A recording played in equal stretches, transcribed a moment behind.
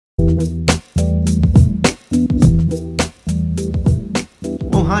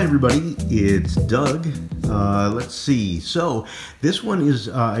everybody, it's Doug. Let's see. So this one is,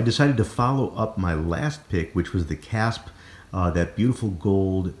 I decided to follow up my last pick, which was the Kasp, that beautiful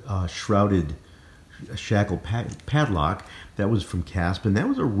gold shrouded shackle padlock. That was from Kasp, and that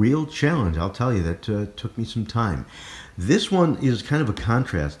was a real challenge. I'll tell you, that took me some time. This one is kind of a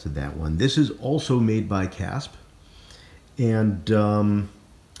contrast to that one. This is also made by Kasp, and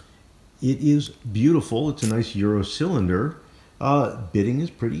it is beautiful. It's a nice Euro cylinder. Bitting is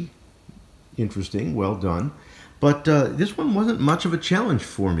pretty interesting, well done. But this one wasn't much of a challenge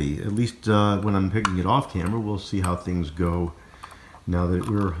for me, at least when I'm picking it off camera. We'll see how things go now that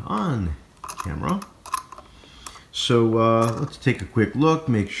we're on camera. So let's take a quick look,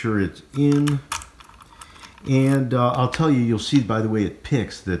 make sure it's in. And I'll tell you, you'll see by the way it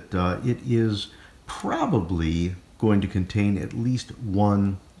picks that it is probably going to contain at least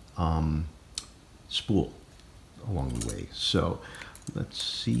one spool along the way. So let's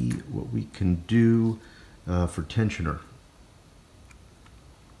see what we can do for tensioner.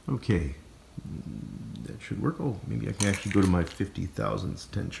 Okay, that should work. Oh, maybe I can actually go to my 50 thousandths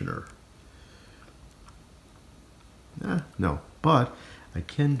tensioner. No, but I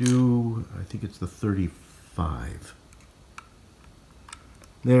can do, I think it's the 35.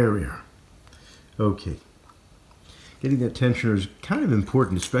 There we are. Okay. Getting that tensioner is kind of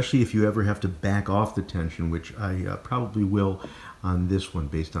important, especially if you ever have to back off the tension, which I probably will on this one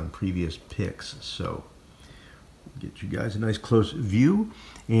based on previous picks. So get you guys a nice close view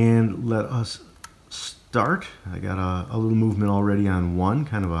and let us start. I got a little movement already on one,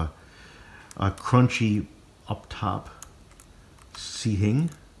 kind of a crunchy up top seating.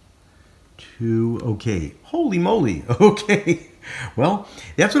 Two, okay, holy moly, okay. Well,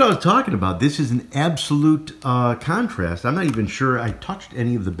 that's what I was talking about. This is an absolute contrast. I'm not even sure I touched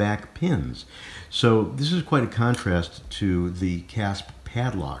any of the back pins. So this is quite a contrast to the Kasp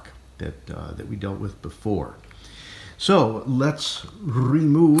padlock that we dealt with before. So let's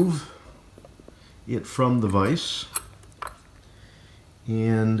remove it from the vise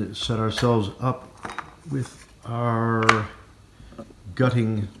and set ourselves up with our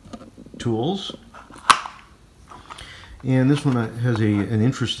gutting tools. And this one has an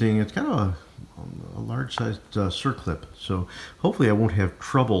interesting, it's kind of a large-sized circlip, so hopefully I won't have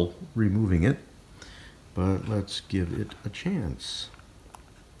trouble removing it, but let's give it a chance.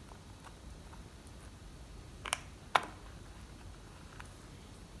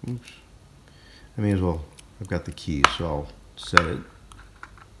 Oops. I may as well, I've got the key, so I'll set it.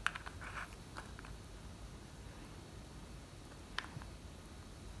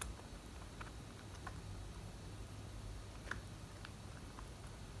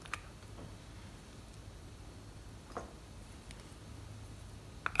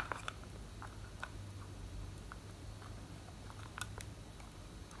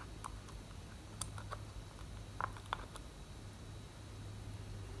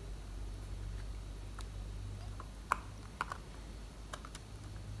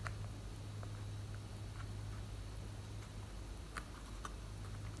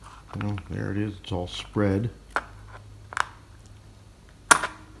 Well, there it is, it's all spread.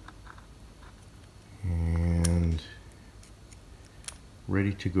 And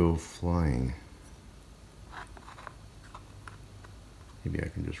ready to go flying. Maybe I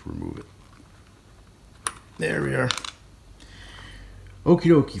can just remove it. There we are. Okie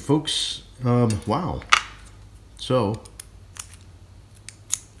dokie, folks. Wow. So,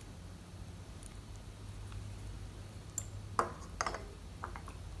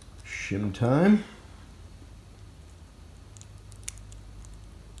 shim time.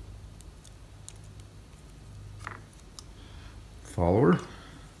 Follower.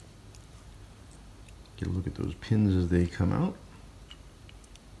 Get a look at those pins as they come out.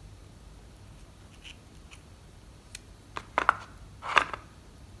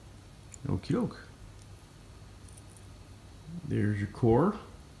 Okie doke. There's your core,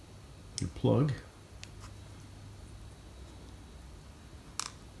 your plug.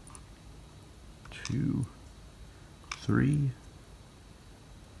 Two, three,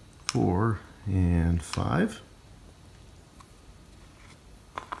 4, and 5.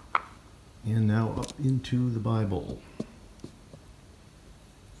 And now up into the Bible.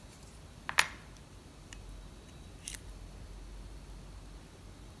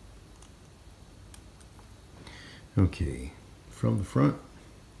 Okay, from the front.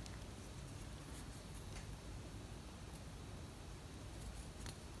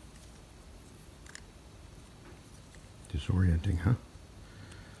 Disorienting, huh?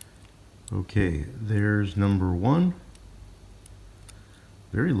 Okay, there's number 1.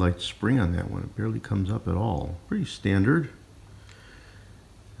 Very light spring on that one. It barely comes up at all. Pretty standard.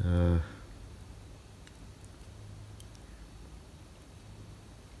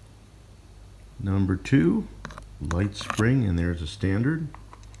 Number 2, light spring, and there's a standard.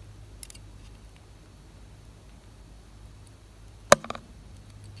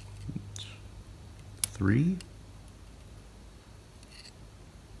 Three,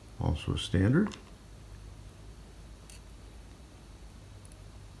 also a standard.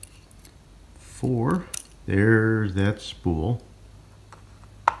 4, there's that spool.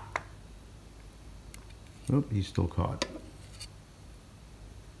 Oh, he's still caught.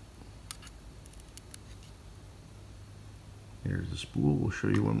 There's the spool. We'll show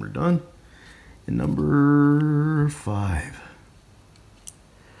you when we're done. And number 5.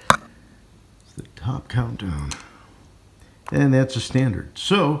 It's the top countdown. And that's a standard.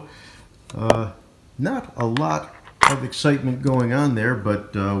 So, not a lot of excitement going on there,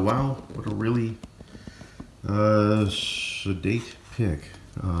 but wow, what a really sedate pick.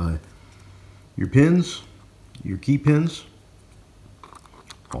 Your pins, your key pins,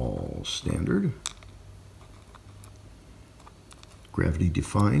 all standard. Gravity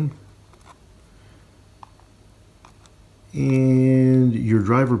defying. And your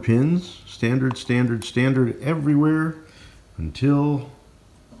driver pins, standard, standard, standard everywhere until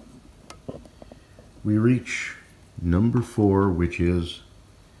we reach number 4, which is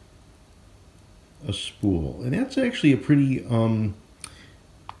a spool. And that's actually a pretty,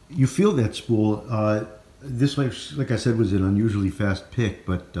 you feel that spool. This, like I said, was an unusually fast pick,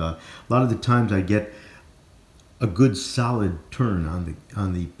 but a lot of the times I get a good solid turn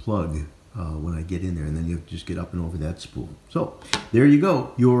on the plug when I get in there, and then you just get up and over that spool. So there you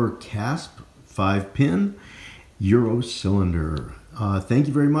go, your Kasp 5-pin Euro cylinder. Thank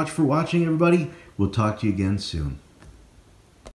you very much for watching, everybody. We'll talk to you again soon.